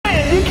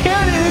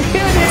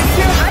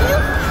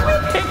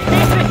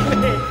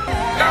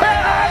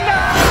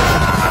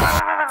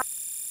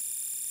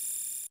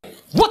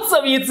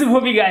up YouTube?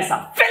 Hope you guys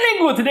are feeling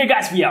good today,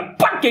 guys. We are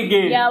back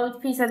again. Yeah,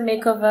 with Peace and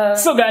Makeover.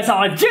 So guys,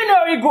 our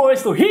January goal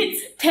is to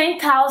hit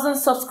 10,000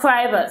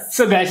 subscribers.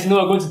 So guys, you know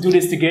we're going to do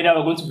this together.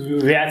 We're going to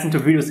be reacting to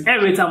videos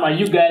every time, and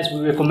you guys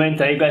will recommend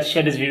that you guys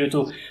share this video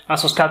too and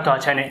subscribe to our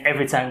channel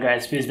every time,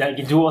 guys. Please, like,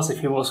 you do us a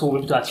favor so we're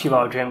able to achieve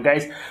our dream,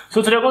 guys.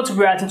 So today we're going to be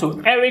reacting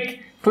to Eric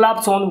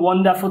Clapton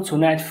Wonderful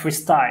Tonight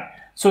Freestyle.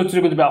 So today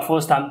going to be our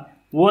first time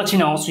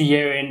watching and also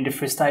hearing the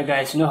freestyle,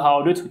 guys. You know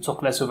how I do it. We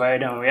talk less over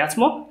it and react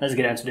more. Let's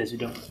get into this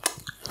video.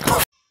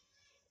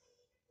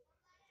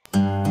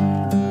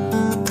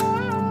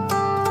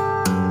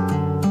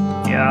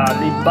 Yeah,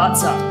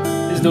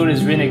 Alip this dude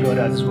is really good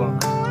at his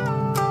work.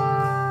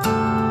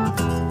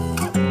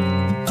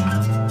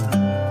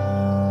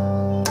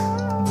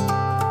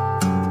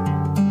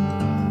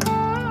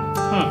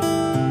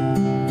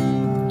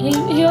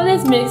 He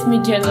always makes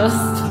me jealous.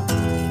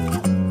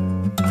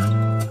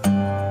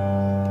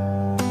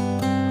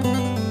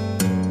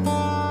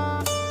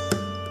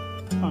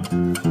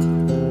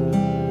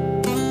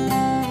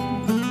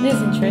 This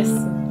is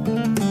interesting.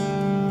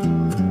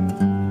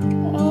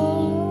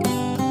 Oh.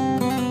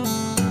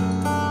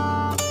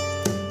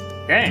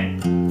 Dang.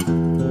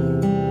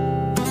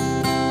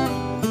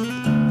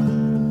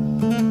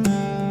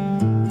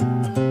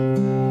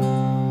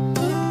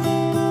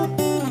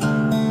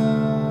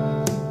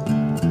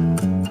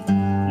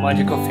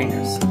 Magical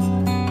fingers.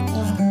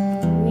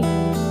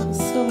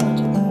 So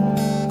magical.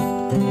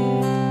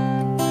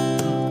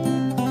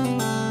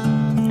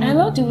 I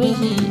love the way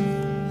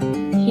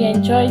he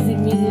enjoys the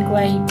music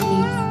while he plays.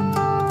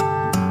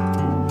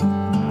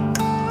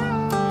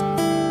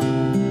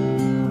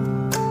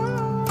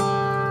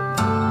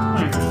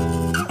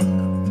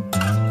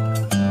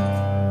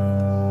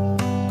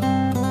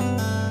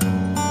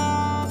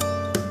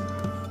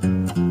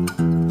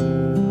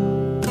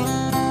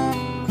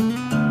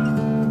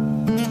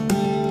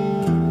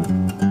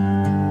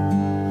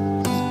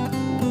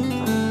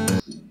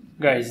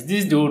 Guys,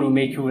 this dude will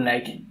make you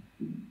like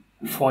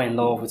fall in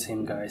love with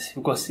him, guys,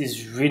 because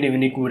he's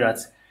really good at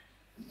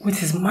with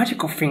his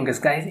magical fingers,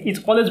 guys.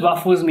 It always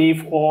baffles me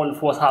if all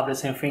of us have the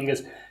same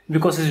fingers,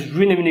 because he's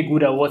really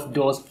good at what he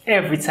does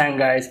every time,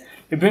 guys.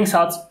 It brings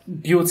out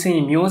beauty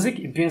in music,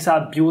 it brings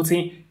out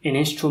beauty in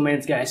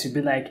instruments, guys. You'll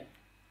be like,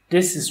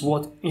 this is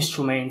what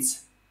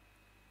instruments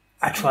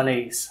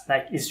actually is.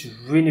 Like, it's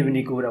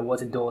really good at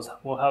what it does.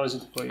 Well, how is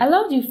it for you? I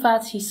love the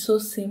fact he's so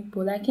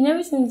simple. Like, in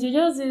everything he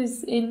just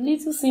is a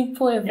little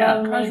simple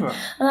environment. Yeah,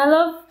 and I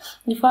love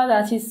the fact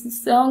that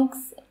his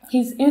songs,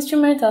 his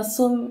instruments are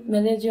so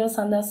melodious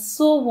and they're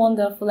so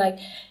wonderful. Like,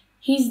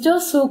 he's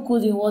just so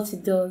good in what he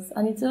does,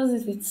 and he does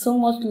it with so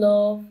much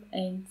love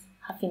and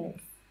happiness.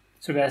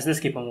 So guys, let's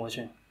keep on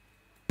watching.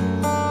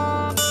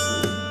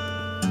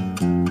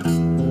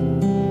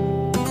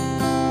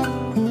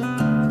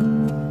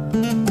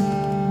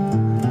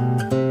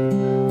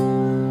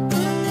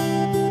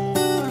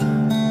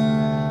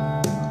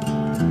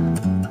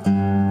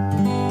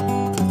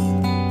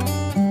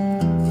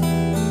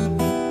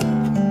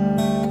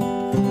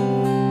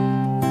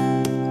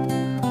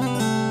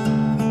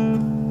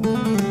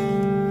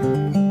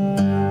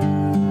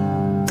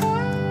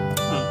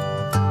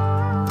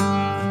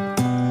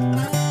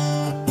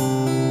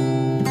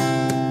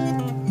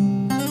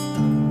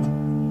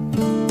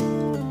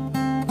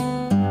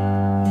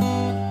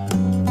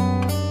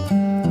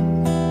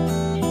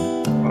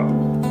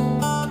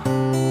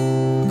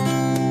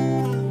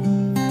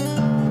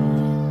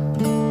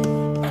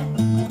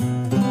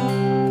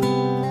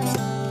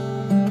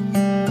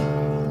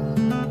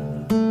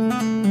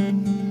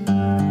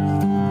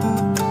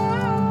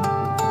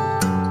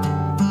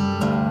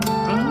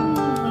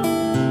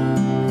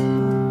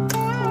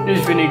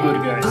 It's really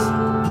good, guys.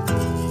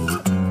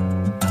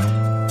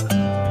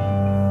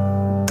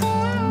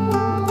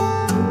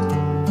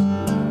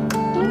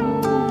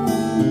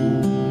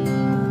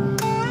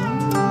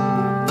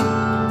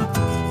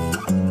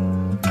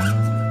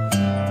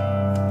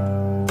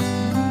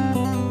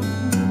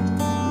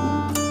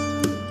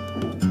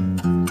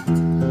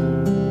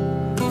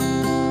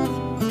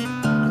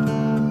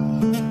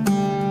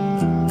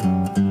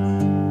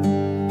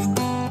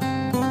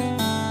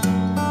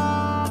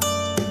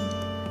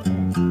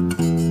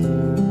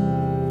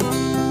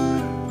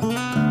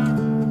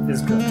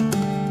 It's good.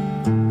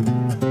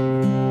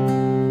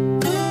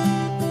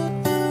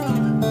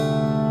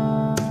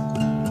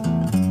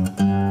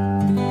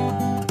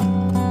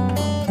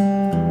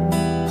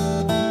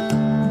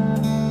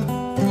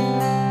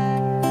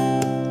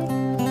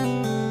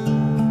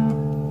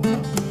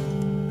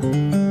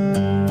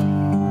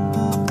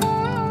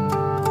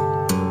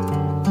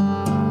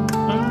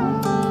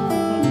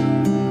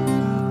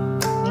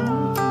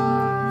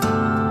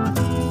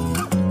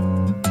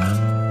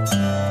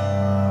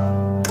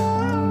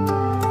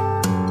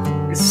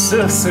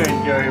 So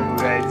enjoyable,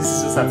 guys. This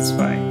is so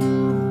satisfying.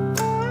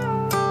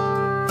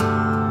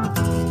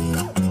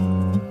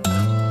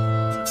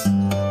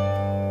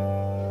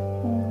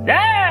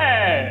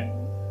 Yeah!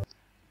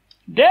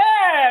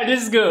 Yeah!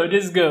 This is good.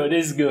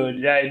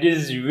 Yeah, this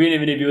is really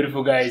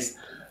beautiful, guys.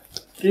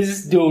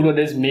 This dude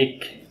just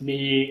make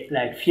me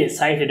like feel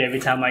excited every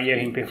time I hear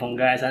him perform,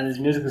 guys, and his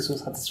music is so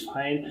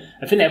satisfying.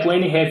 I feel like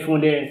when the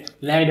headphone there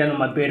lying down on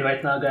my bed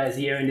right now, guys,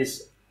 hearing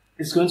this,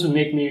 it's going to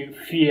make me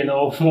feel a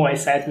lot more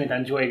excitement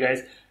and joy,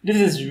 guys. This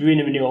is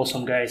really, really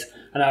awesome, guys,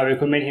 and I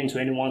recommend him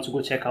to anyone to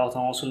go check out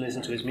and also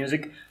listen to his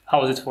music.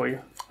 How was it for you?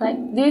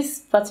 Like this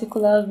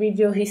particular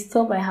video, he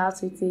stole my heart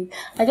with it.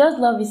 I just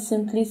love his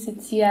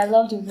simplicity. I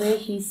love the way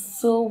he's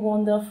so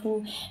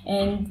wonderful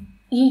and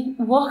he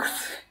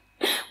walks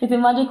with a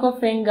magical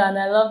finger, and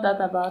I love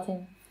that about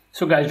him.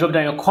 So guys, drop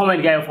down your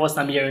comment, guys, first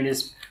time hearing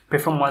this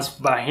performance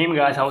by him,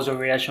 guys. How was your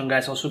reaction,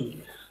 guys? Also,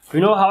 you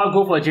know how I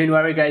go for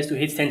January, guys, to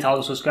hit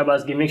 10,000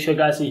 subscribers. Make sure,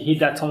 guys, you hit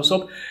that thumbs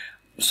up.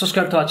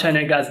 Subscribe to our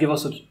channel, guys. Give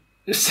us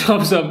a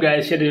thumbs up,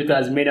 guys. Share the video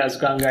as many as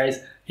you can,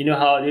 guys. You know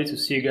how I do to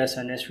see you guys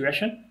on next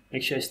reaction.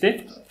 Make sure you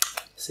stay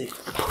safe.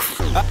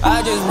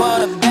 I just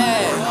want a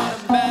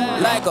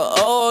bag, like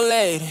an old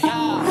lady.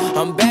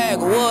 I'm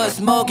backwoods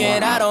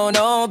smoking, I don't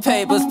own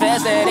papers.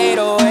 Pass that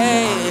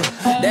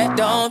 808, that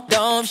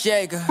don't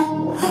shake her.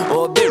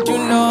 Oh, bitch, you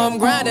know I'm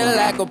grinding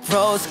like a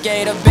pro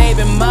skater.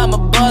 Baby mama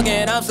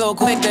bugging, I'm so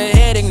quick to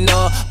hit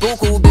ignore.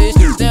 Buku